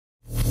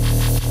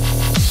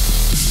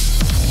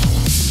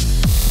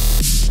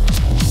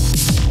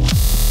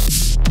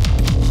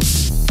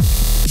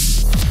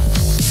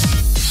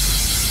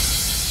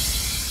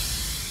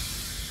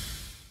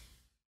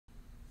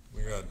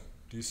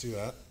see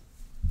that?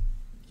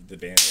 The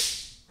bandit.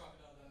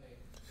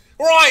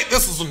 All right,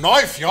 this is a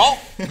knife, y'all.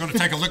 I'm going to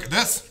take a look at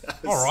this.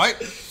 All right.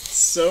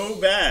 So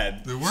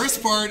bad. The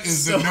worst part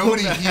is that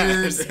nobody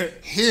hears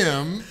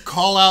him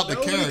call out the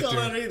character. Nobody called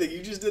out anything.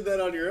 You just did that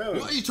on your own.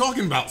 What are you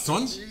talking about,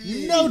 son?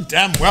 You know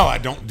damn well I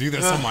don't do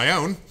this on my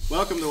own.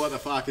 Welcome to What the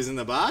Fuck is in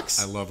the Box.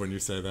 I love when you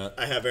say that.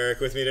 I have Eric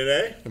with me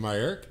today. Am I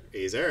Eric?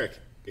 He's Eric.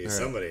 He's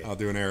somebody. I'll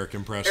do an Eric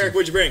impression. Eric,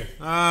 what'd you bring?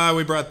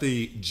 We brought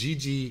the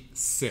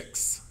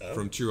GG-6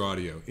 from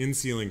TruAudio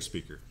in-ceiling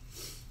speaker.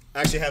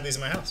 I actually have these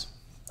in my house.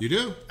 You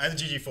do? I have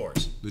the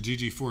GG4s. The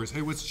GG4s.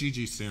 Hey, what's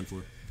GG stand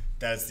for?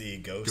 That's the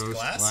Ghost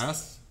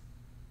Glass.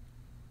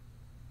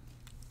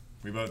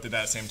 We both did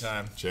that at the same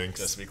time. Jinx.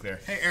 Just to be clear.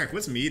 Hey, Eric,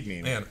 what's Mead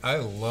mean? Man, I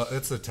love...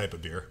 It's a type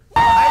of beer.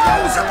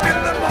 I rose up in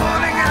the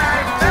morning and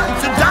I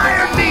felt a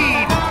dire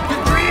need to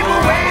dream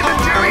away the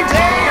dreary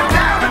day and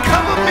down a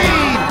cup of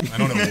mead. I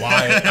don't know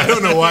why. I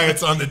don't know why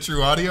it's on the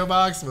TruAudio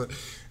box, but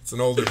it's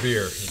an older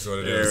beer. Is what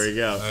it is. There we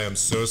go. I am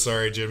so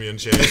sorry, Jimmy and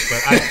Chase,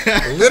 but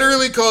I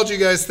literally called you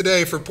guys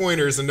today for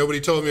pointers, and nobody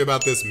told me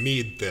about this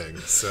Mead thing.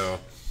 So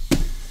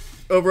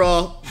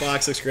overall,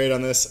 box looks great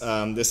on this.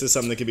 This is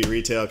something that could be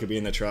retail, could be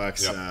in the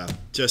trucks. Yep.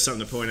 Just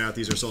something to point out.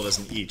 These are sold as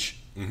an each.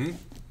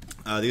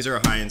 These are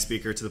a high-end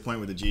speaker to the point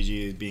where the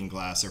GG being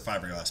glass, they're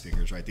fiberglass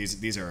speakers, right?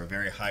 These are a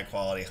very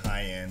high-quality,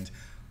 high-end.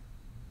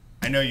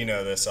 I know you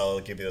know this, so I'll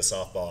give you the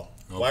softball.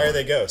 Why are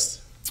they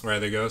Ghost? Why are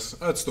they Ghost?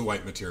 Oh, it's the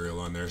white material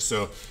on there.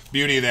 So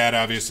beauty of that,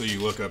 obviously, you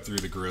look up through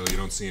the grill, you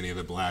don't see any of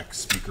the black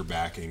speaker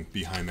backing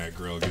behind that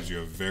grill. It gives you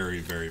a very,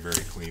 very,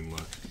 very clean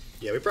look.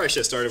 Yeah, we probably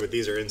should have started with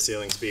these are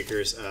in-ceiling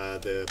speakers.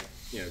 The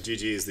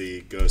GG is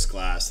the Ghost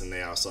Glass, and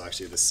they also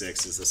actually the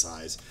 6 is the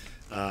size.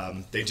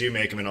 They do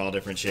make them in all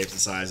different shapes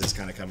and sizes,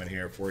 kind of coming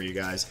here for you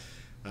guys.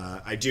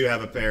 I do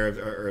have a pair of,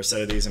 or a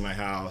set of these in my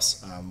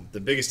house.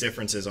 The biggest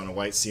difference is on a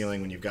white ceiling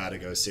when you've got a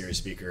Ghost Series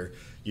speaker,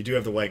 you do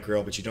have the white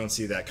grill, but you don't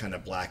see that kind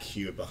of black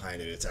hue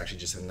behind it. It's actually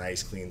just a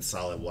nice, clean,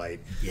 solid white.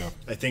 Yeah.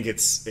 I think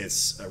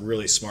it's a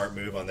really smart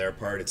move on their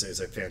part. It's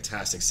a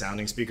fantastic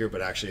sounding speaker, but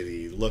actually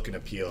the look and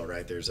appeal,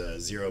 right? There's a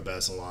zero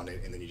bezel on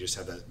it, and then you just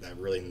have that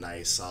really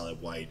nice,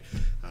 solid white.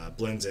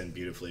 Blends in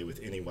beautifully with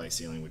any white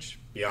ceiling, which, to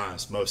be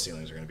honest, most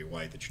ceilings are going to be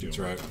white that you're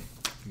doing. That's right.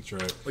 That's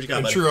right. What you got,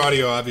 and buddy?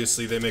 TruAudio,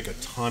 obviously, they make a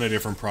ton of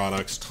different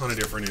products, ton of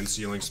different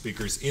in-ceiling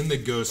speakers. In the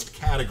Ghost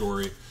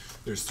category,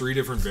 there's 3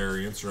 different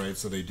variants, right?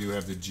 So they do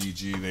have the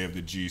GG, they have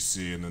the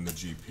GC, and then the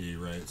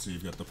GP, right? So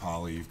you've got the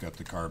poly, you've got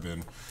the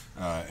carbon,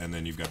 and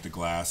then you've got the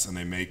glass, and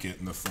they make it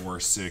in the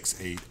 4,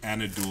 6, 8,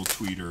 and a dual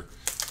tweeter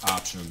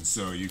option.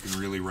 So you can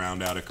really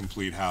round out a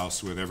complete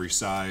house with every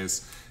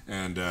size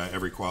and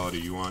every quality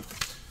you want.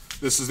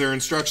 This is their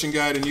instruction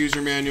guide and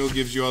user manual,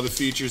 gives you all the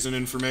features and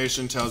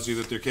information, tells you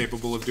that they're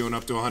capable of doing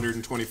up to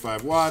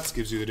 125 watts,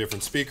 gives you the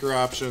different speaker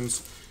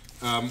options.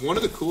 One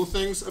of the cool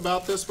things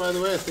about this, by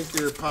the way, I think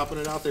you're popping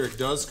it out there, it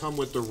does come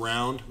with the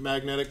round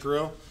magnetic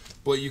grill,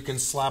 but you can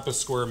slap a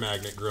square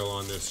magnet grill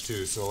on this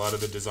too. So a lot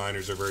of the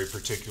designers are very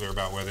particular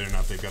about whether or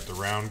not they've got the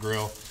round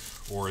grill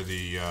or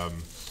the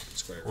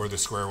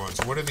square one.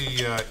 So what are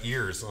the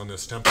ears on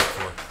this template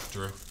for,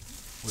 Drew?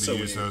 What do you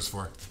use those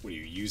for? What do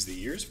you use the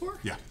ears for?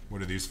 Yeah,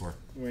 what are these for?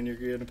 When you're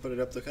going to put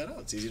it up the cutout,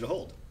 it's easy to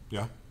hold.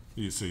 Yeah?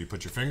 So you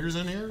put your fingers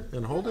in here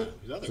and hold it?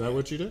 Is that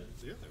what you do?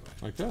 The other way.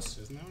 Like this?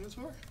 Isn't that what it's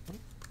for?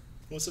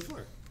 What's it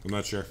for? I'm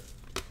not sure.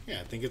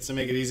 Yeah, I think it's to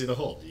make it easy to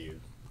hold.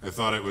 I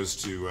thought it was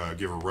to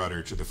give a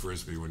rudder to the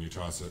Frisbee when you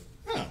toss it.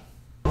 Oh.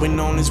 When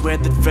on his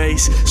weathered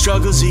face,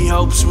 struggles he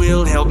hopes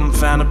will help him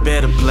find a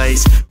better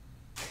place.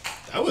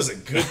 That was a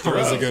good throw.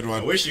 That was a good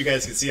one. I wish you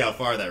guys could see how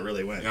far that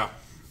really went. Yeah.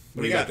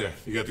 What do you got there?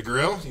 You got the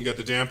grill, you got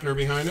the dampener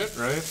behind it,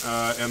 right?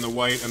 And the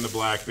white and the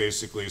black,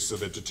 basically, so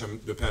that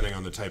depending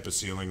on the type of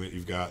ceiling that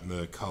you've got and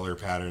the color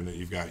pattern that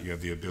you've got, you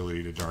have the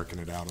ability to darken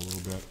it out a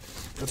little bit.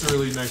 That's a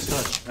really nice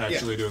touch,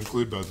 actually, to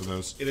include both of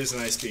those. It is a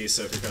nice piece,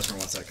 so if your customer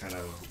wants that kind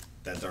of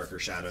that darker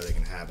shadow, they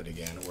can have it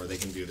again, or they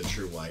can do the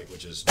true white,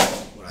 which is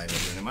what I end up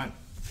doing in mine.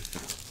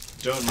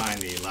 Don't mind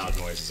the loud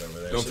noises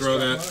over there. Don't throw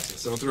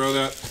that. Don't throw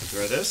that.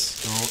 Throw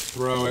this. Don't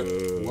throw it.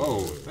 Ooh.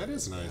 Whoa, that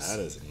is nice. That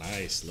is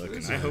nice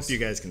looking. I nice. hope you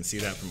guys can see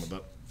that from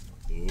above.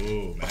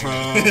 Ooh, magnets.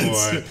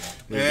 Oh boy.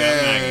 We've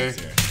got magnets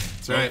here.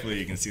 That's right. Hopefully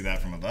you can see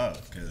that from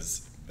above,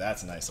 because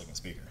that's a nice looking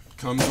speaker.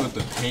 Comes with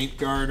the paint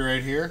guard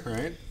right here,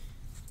 right?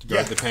 To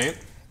guard the paint.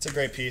 It's a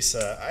great piece.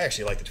 I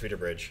actually like the tweeter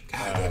bridge.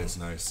 God, that is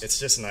nice. It's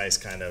just a nice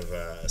kind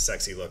of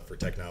sexy look for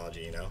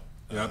technology, you know?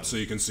 Yep, so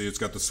you can see it's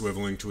got the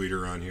swiveling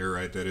tweeter on here,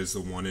 right? That is the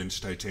 1-inch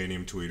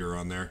titanium tweeter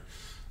on there.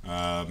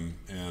 Man,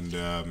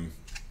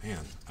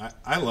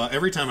 I love,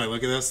 every time I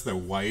look at this, the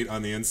white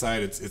on the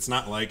inside, it's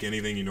not like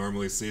anything you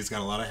normally see. It's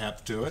got a lot of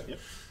heft to it.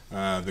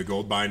 Yep. The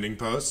gold binding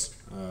posts,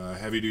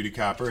 heavy-duty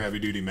copper,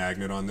 heavy-duty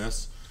magnet on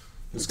this.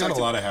 It's got a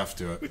lot of heft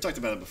to it. We've talked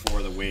about it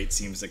before. The weight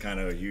seems to kind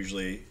of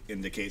usually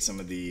indicate some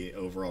of the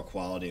overall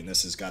quality, and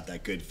this has got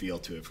that good feel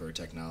to it for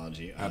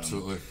technology.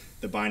 Absolutely.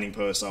 The binding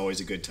post,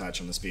 always a good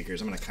touch on the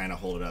speakers. I'm going to kind of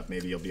hold it up.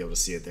 Maybe you'll be able to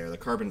see it there. The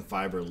carbon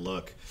fiber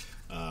look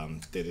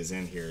that is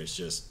in here is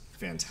just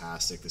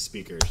fantastic. The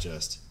speaker is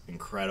just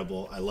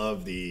incredible. I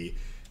love the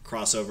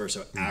crossover.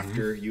 So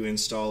after you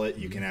install it,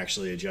 you can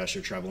actually adjust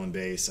your treble and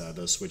bass.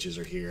 Those switches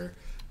are here.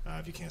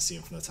 If you can't see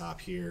them from the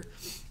top here.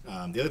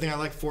 The other thing I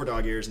like, 4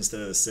 dog ears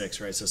instead of the 6,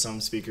 right? So some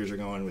speakers are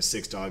going with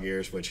 6 dog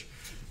ears, which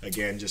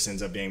again just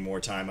ends up being more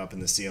time up in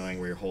the ceiling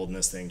where you're holding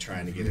this thing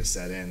trying to get it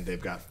set in.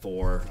 They've got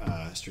 4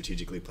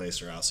 strategically placed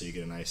throughout, so you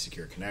get a nice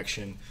secure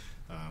connection.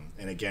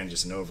 And again,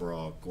 just an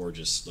overall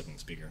gorgeous looking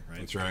speaker, right?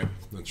 That's right.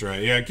 That's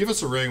right. Yeah, give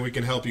us a ring. We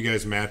can help you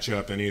guys match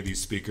up any of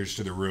these speakers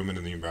to the room and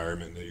in the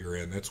environment that you're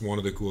in. That's one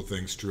of the cool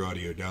things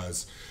TruAudio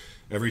does.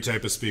 Every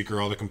type of speaker,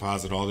 all the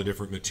composite, all the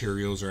different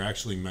materials are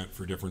actually meant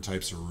for different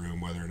types of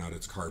room, whether or not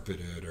it's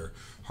carpeted or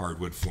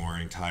hardwood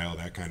flooring, tile,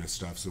 that kind of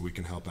stuff. So we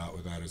can help out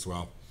with that as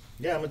well.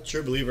 Yeah, I'm a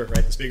true believer,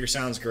 right? The speaker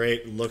sounds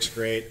great, looks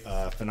great,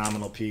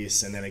 phenomenal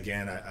piece. And then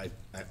again, I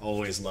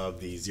always love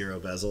the zero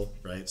bezel,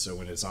 right? So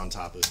when it's on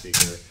top of the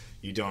speaker,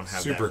 you don't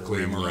have Super that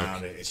clean rim look.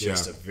 around it. It's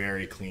just a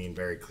very clean,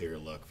 very clear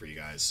look for you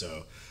guys.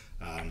 So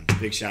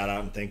big shout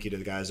out and thank you to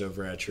the guys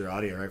over at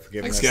TruAudio, right, for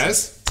giving Thanks, us guys.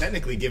 this.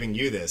 Technically giving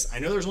you this. I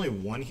know there's only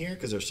 1 here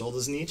because they're sold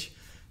as an each,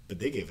 but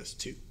they gave us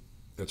 2.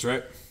 That's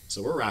right.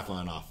 So we're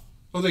raffling off.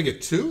 Oh, they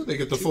get 2? They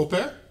get the full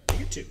pair? They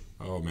get 2.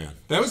 Oh, man.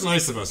 That was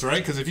nice of us,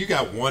 right? Because if you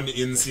got 1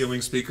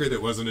 in-ceiling speaker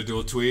that wasn't a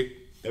dual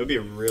tweet. That would be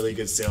a really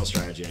good sales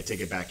strategy. I take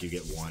it back, you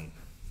get 1.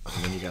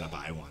 And then you got to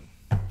buy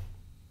 1.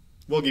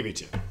 We'll give you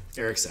 2.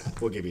 Eric said,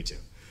 we'll give you 2.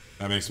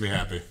 That makes me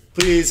happy.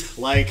 Please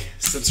like,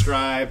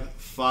 subscribe,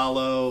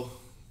 follow.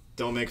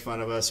 Don't make fun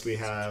of us. We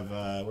have,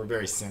 we're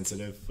very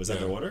sensitive. Was that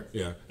the order?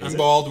 Yeah. Is I'm it?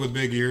 bald with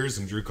big ears,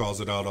 and Drew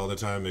calls it out all the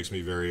time. Makes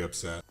me very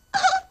upset. Oh,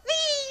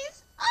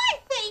 these!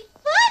 Aren't they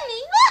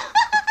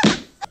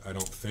funny? I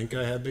don't think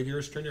I have big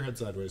ears. Turn your head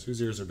sideways.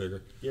 Whose ears are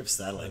bigger? You have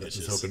satellite I was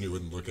dishes. hoping you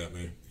wouldn't look at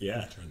me.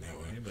 Yeah. Turn that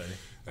way. Hey, buddy.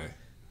 Hey.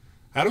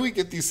 How do we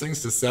get these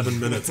things to 7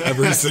 minutes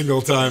every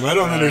single time? I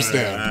don't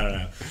understand. I don't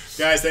know.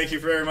 Guys, thank you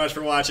very much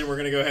for watching. We're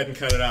going to go ahead and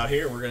cut it out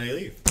here. We're going to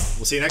leave.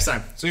 We'll see you next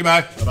time. See you,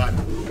 bye. Bye-bye.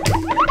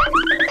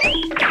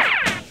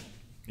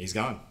 He's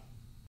gone.